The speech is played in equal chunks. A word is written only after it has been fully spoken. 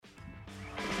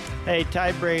Hey,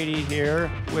 Ty Brady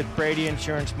here with Brady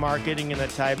Insurance Marketing in the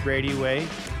Ty Brady Way,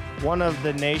 one of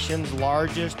the nation's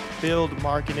largest field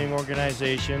marketing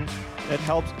organizations that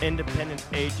helps independent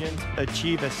agents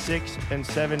achieve a 6- and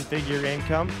 7-figure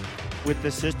income with the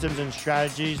systems and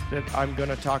strategies that I'm going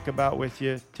to talk about with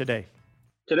you today.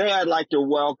 Today, I'd like to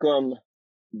welcome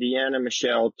Deanna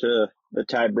Michelle to the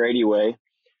Ty Brady Way.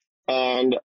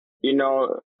 And,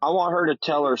 I want her to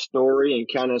tell her story and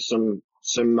kind of some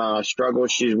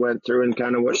struggles she's went through and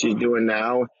kind of what she's doing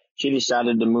now. She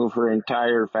decided to move her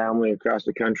entire family across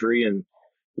the country and,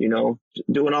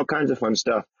 doing all kinds of fun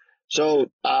stuff. So,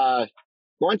 why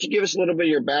don't you give us a little bit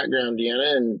of your background,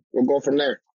 Deanna, and we'll go from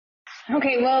there.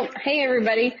 Okay. Well, hey,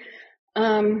 everybody.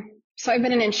 So I've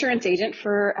been an insurance agent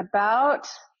for about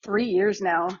 3 years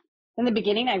now. In the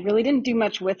beginning, I really didn't do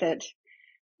much with it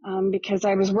because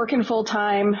I was working full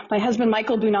time. My husband,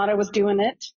 Michael Bunata, was doing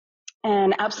it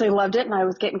and absolutely loved it. And I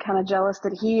was getting kind of jealous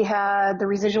that he had the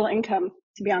residual income,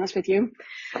 to be honest with you.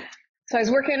 So I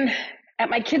was working at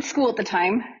my kid's school at the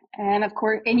time, and of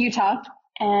course in Utah,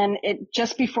 and it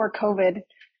just before COVID.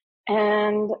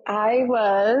 And I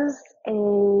was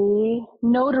a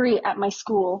notary at my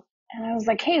school. And I was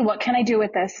like, hey, what can I do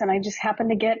with this? And I just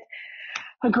happened to get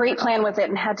a great plan with it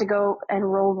and had to go and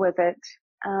roll with it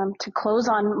to close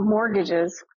on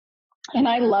mortgages. And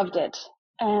I loved it.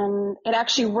 And it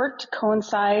actually worked to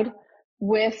coincide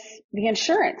with the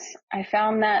insurance. I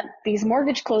found that these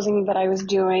mortgage closings that I was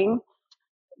doing,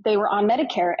 they were on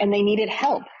Medicare and they needed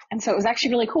help. And so it was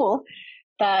actually really cool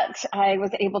that I was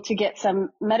able to get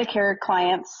some Medicare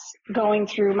clients going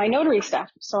through my notary stuff.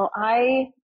 So I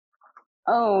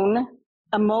own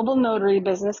a mobile notary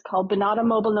business called Bunata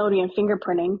Mobile Notary and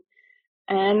Fingerprinting.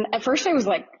 And at first I was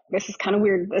like, this is kind of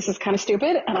weird. This is kind of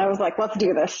stupid. And I was like, let's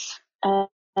do this.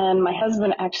 And my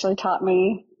husband actually taught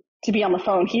me to be on the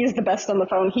phone. He is the best on the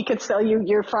phone. He could sell you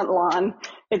your front lawn.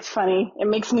 It's funny. It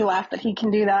makes me laugh that he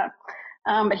can do that.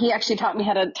 But he actually taught me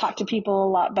how to talk to people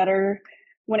a lot better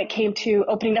when it came to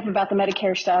opening up about the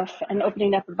Medicare stuff and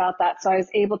opening up about that. So I was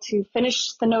able to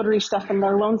finish the notary stuff and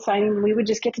their loan signing. We would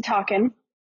just get to talking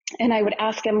and I would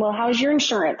ask him, well, how's your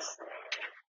insurance?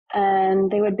 And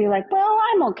they would be like, well,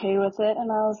 I'm okay with it. And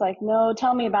I was like, no,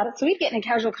 tell me about it. So we'd get in a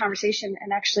casual conversation,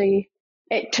 and actually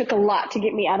it took a lot to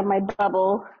get me out of my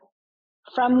bubble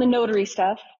from the notary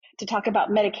stuff to talk about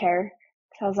Medicare.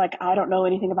 So I was like, I don't know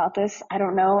anything about this. I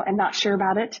don't know. I'm not sure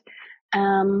about it.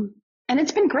 And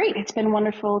it's been great. It's been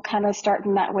wonderful kind of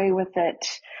starting that way with it.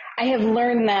 I have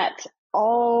learned that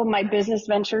all my business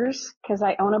ventures, because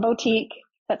I own a boutique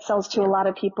that sells to a lot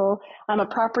of people. I'm a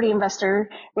property investor,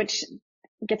 which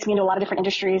gets me into a lot of different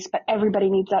industries, but everybody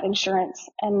needs that insurance.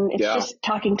 And it's just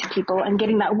talking to people and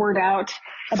getting that word out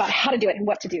about how to do it and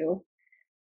what to do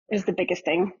is the biggest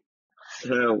thing.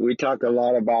 We talk a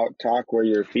lot about talk where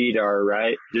your feet are,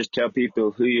 right? Just tell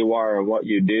people who you are and what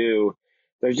you do.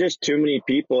 There's just too many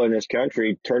people in this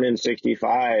country turning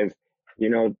 65,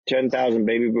 10,000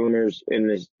 baby boomers in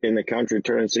the country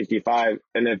turning 65.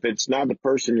 And if it's not the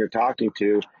person you're talking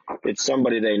to, it's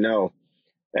somebody they know.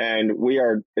 And we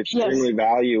are extremely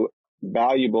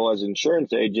valuable as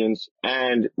insurance agents,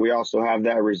 and we also have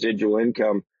that residual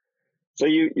income. So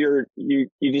you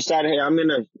decide, hey,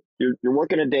 you're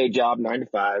working a day job, 9 to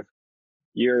 5.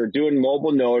 You're doing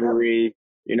mobile notary,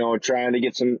 trying to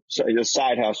get a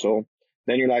side hustle.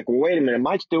 Then you're like, well, wait a minute,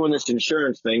 Mike's doing this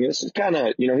insurance thing. This is kind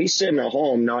of, he's sitting at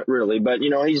home, not really, but he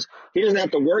doesn't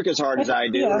have to work as hard as I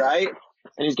do, right?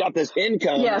 And he's got this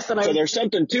income. Yes, so there's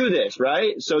something to this,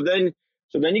 right? So then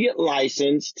you get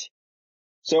licensed.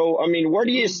 So, where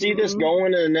do you see this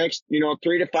going in the next,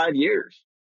 3 to 5 years?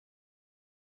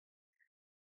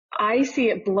 I see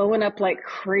it blowing up like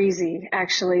crazy,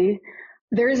 actually.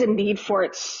 There is a need for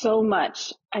it so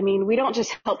much. We don't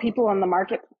just help people on the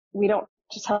market. We don't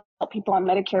just help people on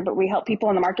Medicare, but we help people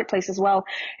in the marketplace as well.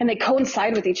 And they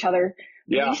coincide with each other.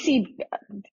 Yeah.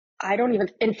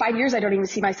 In 5 years, I don't even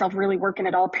see myself really working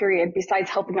at all, period, besides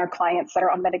helping our clients that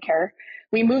are on Medicare.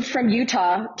 We moved from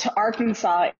Utah to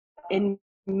Arkansas in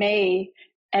May,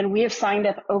 and we have signed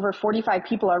up over 45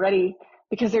 people already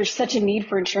because there's such a need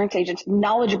for insurance agents,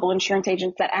 knowledgeable insurance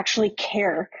agents that actually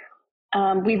care.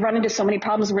 We've run into so many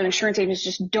problems where insurance agents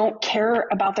just don't care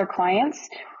about their clients.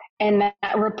 And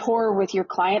that rapport with your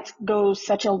clients goes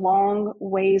such a long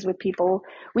ways with people.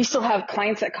 We still have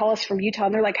clients that call us from Utah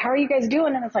and they're like, how are you guys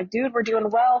doing? And it's like, dude, we're doing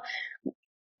well.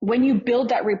 When you build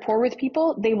that rapport with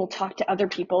people, they will talk to other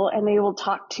people and they will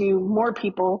talk to more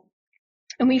people.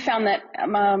 And we found that,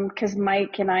 cause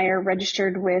Mike and I are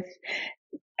registered with,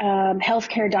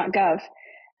 healthcare.gov.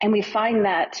 And we find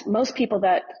that most people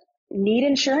that need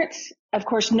insurance, of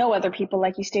course, know other people,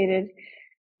 like you stated,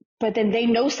 but then they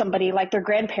know somebody like their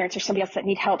grandparents or somebody else that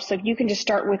need help. So if you can just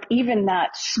start with even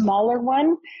that smaller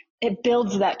one, it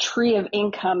builds that tree of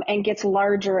income and gets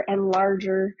larger and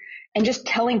larger. And just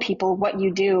telling people what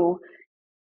you do,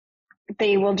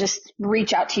 they will just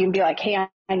reach out to you and be like, hey,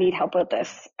 I need help with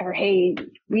this. Or, hey,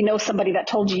 we know somebody that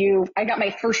told you. I got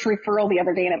my first referral the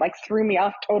other day and it like threw me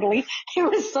off totally. It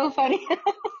was so funny.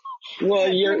 Well,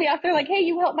 it threw me off. They're like, hey,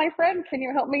 you helped my friend. Can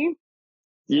you help me?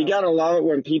 you gotta love it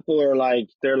when people are like,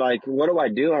 they're like, what do I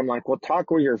do? I'm like, well, talk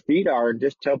where your feet are and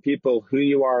just tell people who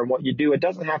you are and what you do. It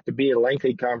doesn't have to be a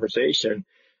lengthy conversation.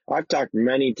 I've talked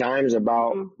many times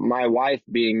about my wife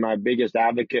being my biggest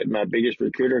advocate, my biggest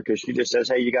recruiter, because she just says,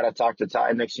 hey, you got to talk to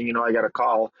Ty. Next thing you know, I got a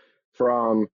call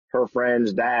from her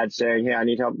friend's dad saying, hey, I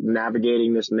need help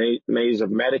navigating this maze of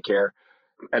Medicare.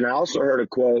 And I also heard a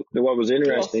quote that what was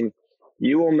interesting,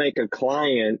 you will make a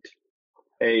client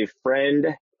a friend.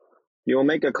 You will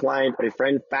make a client a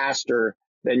friend faster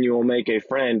than you will make a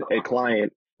friend a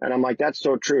client. And I'm like, that's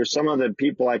so true. Some of the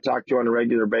people I talk to on a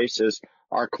regular basis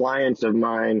are clients of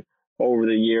mine over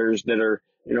the years that are,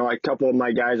 you know, a couple of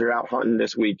my guys are out hunting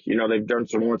this week. You know, they've done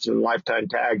some once in a lifetime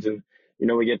tags and, you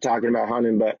know, we get talking about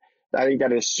hunting, but I think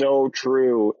that is so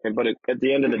true. But at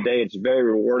the end of the day, it's very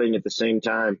rewarding at the same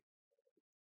time.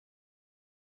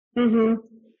 And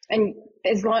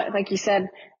as long, like you said,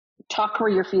 talk where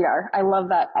your feet are. I love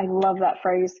that. I love that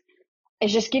phrase.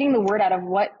 It's just getting the word out of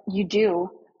what you do.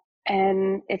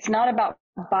 And it's not about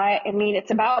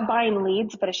it's about buying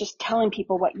leads, but it's just telling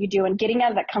people what you do and getting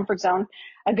out of that comfort zone.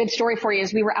 A good story for you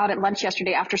is we were out at lunch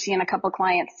yesterday after seeing a couple of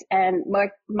clients, and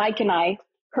Mike and I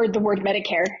heard the word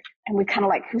Medicare, and we kind of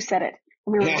like, who said it?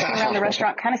 And we were looking around the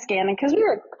restaurant kind of scanning because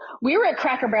we were at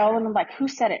Cracker Barrel, and I'm like, who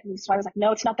said it? And so I was like,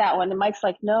 no, it's not that one. And Mike's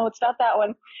like, no, it's not that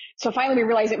one. So finally we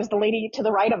realized it was the lady to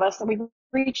the right of us, and we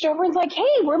reached over and was like, hey,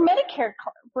 we're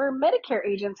Medicare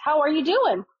agents. How are you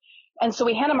doing? And so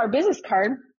we hand them our business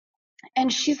card,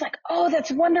 and she's like, oh,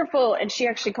 that's wonderful. And she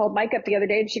actually called Mike up the other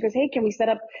day, and she goes, hey, can we set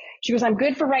up? She goes, I'm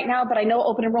good for right now, but I know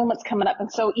open enrollment's coming up.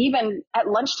 And so even at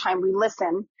lunchtime, we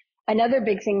listen. Another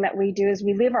big thing that we do is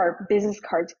we leave our business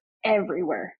cards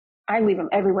everywhere. I leave them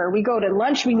everywhere. We go to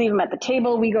lunch, we leave them at the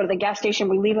table. We go to the gas station,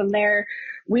 we leave them there.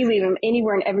 We leave them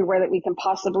anywhere and everywhere that we can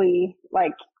possibly,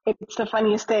 like, it's the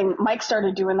funniest thing. Mike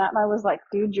started doing that, and I was like,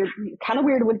 dude, you're kind of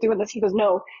weird with doing this. He goes,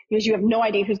 no, because you have no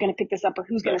idea who's going to pick this up or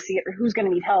who's going to see it or who's going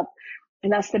to need help.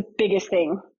 And that's the biggest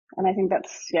thing. And I think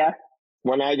that's, yeah.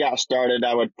 When I got started,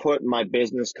 I would put my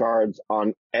business cards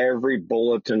on every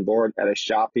bulletin board at a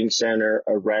shopping center,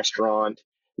 a restaurant.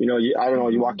 You know, I don't know,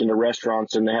 you walk into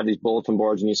restaurants and they have these bulletin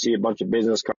boards and you see a bunch of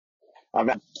business cards. I've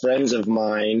had friends of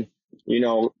mine, you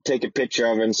know, take a picture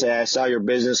of it and say, I saw your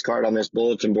business card on this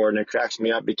bulletin board, and it cracks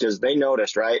me up because they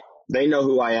noticed, right? They know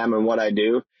who I am and what I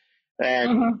do.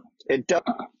 And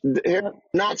they're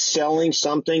not selling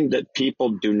something that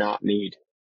people do not need.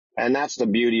 And that's the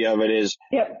beauty of it is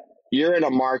you're in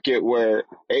a market where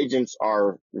agents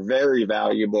are very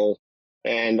valuable.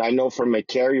 And I know from a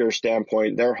carrier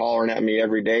standpoint, they're hollering at me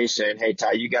every day saying, hey,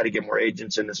 Ty, you got to get more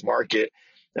agents in this market.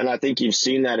 And I think you've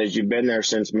seen that as you've been there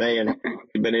since May and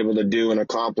you've been able to do and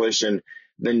accomplish and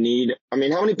the need. I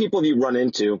mean, how many people have you run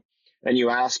into and you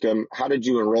ask them, how did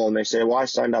you enroll? And they say, well, I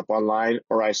signed up online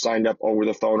or I signed up over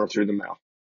the phone or through the mail.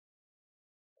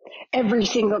 Every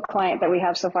single client that we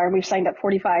have so far, we've signed up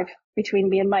 45 between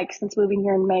me and Mike since moving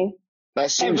here in May.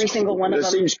 Every single one of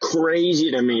them. That seems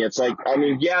crazy to me. It's like, I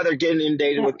mean, yeah, they're getting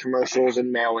inundated with commercials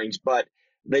and mailings, but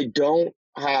they don't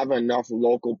have enough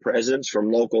local presence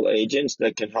from local agents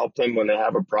that can help them when they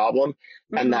have a problem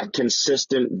and that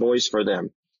consistent voice for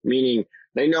them. Meaning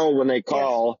they know when they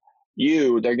call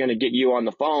you, they're going to get you on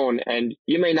the phone, and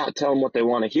you may not tell them what they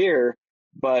want to hear,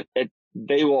 but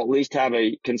they will at least have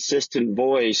a consistent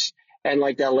voice. And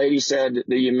like that lady said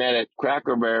that you met at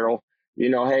Cracker Barrel, you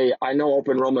know, hey, I know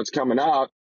open enrollment's coming up.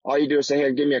 All you do is say,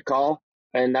 hey, give me a call,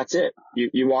 and that's it.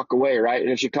 You walk away, right? And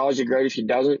if she calls you, great. If she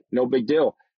doesn't, no big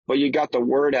deal. But you got the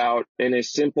word out in a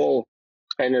simple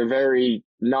and a very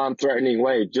non-threatening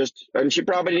way. And she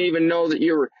probably didn't even know that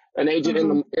you were an agent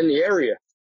in the area.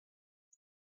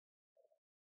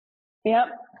 Yep.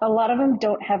 A lot of them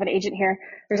don't have an agent here.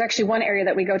 There's actually one area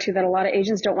that we go to that a lot of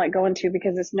agents don't like going to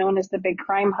because it's known as the big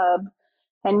crime hub.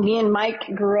 And me and Mike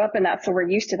grew up in that, so we're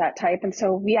used to that type. And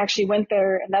so we actually went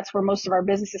there, and that's where most of our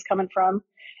business is coming from.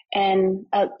 And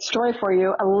a story for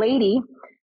you, a lady,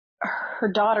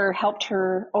 her daughter helped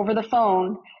her over the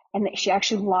phone, and she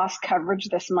actually lost coverage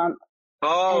this month.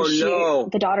 Oh, no.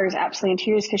 The daughter is absolutely in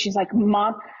tears because she's like,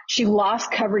 Mom, she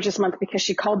lost coverage this month because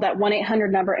she called that 1-800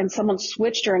 number and someone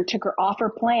switched her and took her off her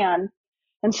plan.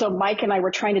 And so Mike and I were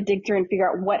trying to dig through and figure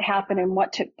out what happened and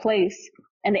what took place.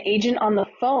 And the agent on the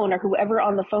phone or whoever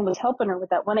on the phone was helping her with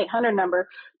that 1-800 number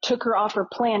took her off her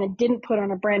plan and didn't put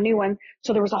on a brand new one.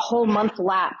 So there was a whole month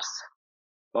lapse.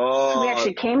 Oh. So we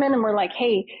actually came in and we're like,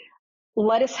 hey,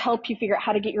 let us help you figure out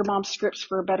how to get your mom scripts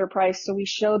for a better price. So we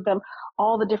showed them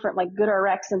all the different like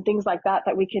GoodRx and things like that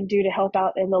we can do to help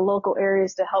out in the local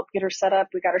areas to help get her set up.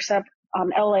 We got her set up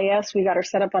on LAS. We got her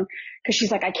set up on, cause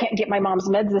she's like, I can't get my mom's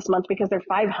meds this month because they're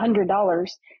 $500.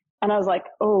 And I was like,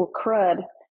 oh crud.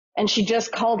 And she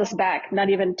just called us back not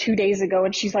even 2 days ago.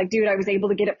 And she's like, dude, I was able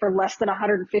to get it for less than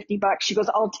 $150. She goes,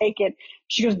 I'll take it.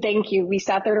 She goes, thank you. We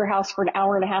sat there at her house for an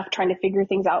hour and a half trying to figure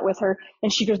things out with her.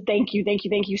 And she goes, thank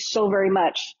you so very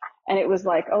much. And it was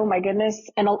like, oh my goodness.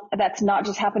 And that's not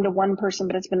just happened to one person,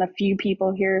 but it's been a few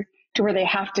people here to where they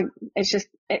have to,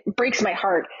 it breaks my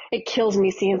heart. It kills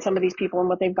me seeing some of these people and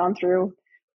what they've gone through.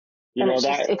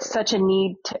 It's such a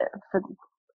need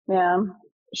yeah.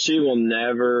 She will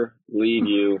never leave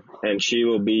you, and she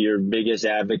will be your biggest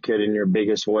advocate and your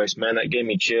biggest voice. Man, that gave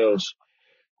me chills.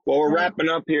 Well, we're wrapping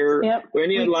up here. Yep.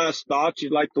 Any last thoughts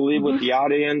you'd like to leave with the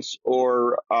audience,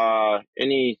 or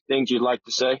any things you'd like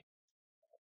to say?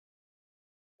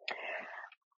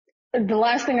 The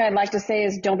last thing I'd like to say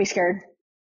is don't be scared.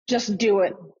 Just do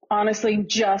it. Honestly,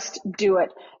 just do it.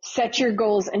 Set your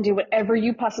goals and do whatever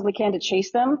you possibly can to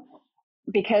chase them.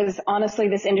 Because honestly,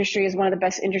 this industry is one of the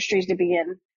best industries to be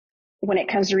in when it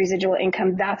comes to residual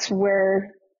income. That's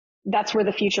where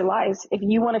the future lies. If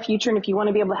you want a future and if you want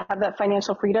to be able to have that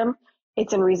financial freedom,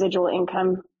 it's in residual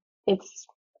income. If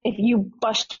you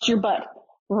bust your butt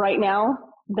right now,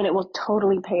 then it will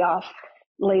totally pay off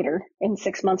later in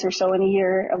 6 months or so, in a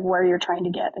year of where you're trying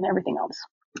to get and everything else.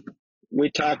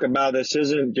 We talk about this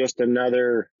isn't just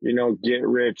another, get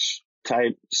rich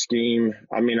type scheme.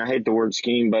 I mean, I hate the word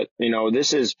scheme, but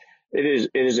it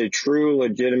is a true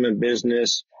legitimate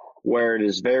business where it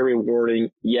is very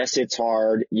rewarding. Yes, it's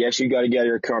hard. Yes, you got to get out of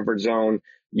your comfort zone.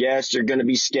 Yes, you're going to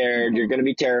be scared. You're going to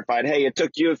be terrified. Hey, it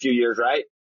took you a few years, right?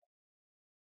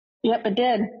 Yep, it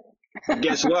did.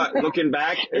 Guess what? Looking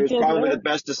back, it was probably the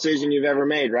best decision you've ever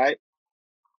made, right?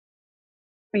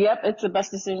 Yep, it's the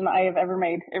best decision I have ever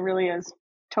made. It really is.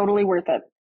 Totally worth it.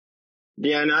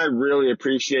 Deanna, I really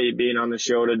appreciate you being on the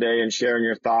show today and sharing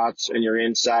your thoughts and your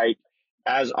insight.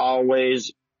 As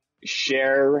always,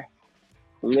 share,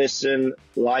 listen,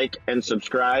 like, and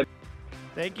subscribe.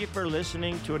 Thank you for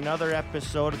listening to another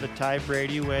episode of the Ty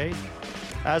Brady Way.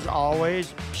 As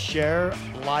always, share,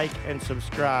 like, and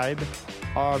subscribe.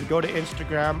 Go to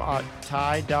Instagram at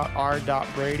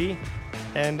ty.r.brady.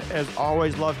 And as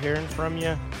always, love hearing from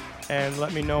you. And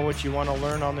let me know what you want to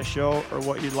learn on the show or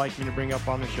what you'd like me to bring up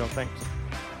on the show. Thanks.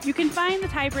 You can find the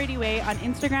Ty Brady Way on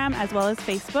Instagram as well as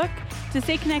Facebook. To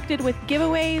stay connected with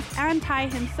giveaways and Ty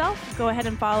himself, go ahead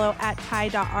and follow at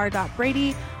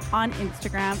ty.r.brady on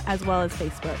Instagram as well as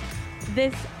Facebook.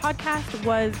 This podcast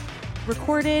was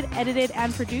recorded, edited,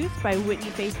 and produced by Whitney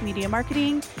Faith Media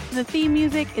Marketing. And the theme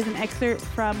music is an excerpt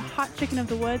from Hot Chicken of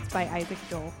the Woods by Isaac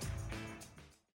Joel.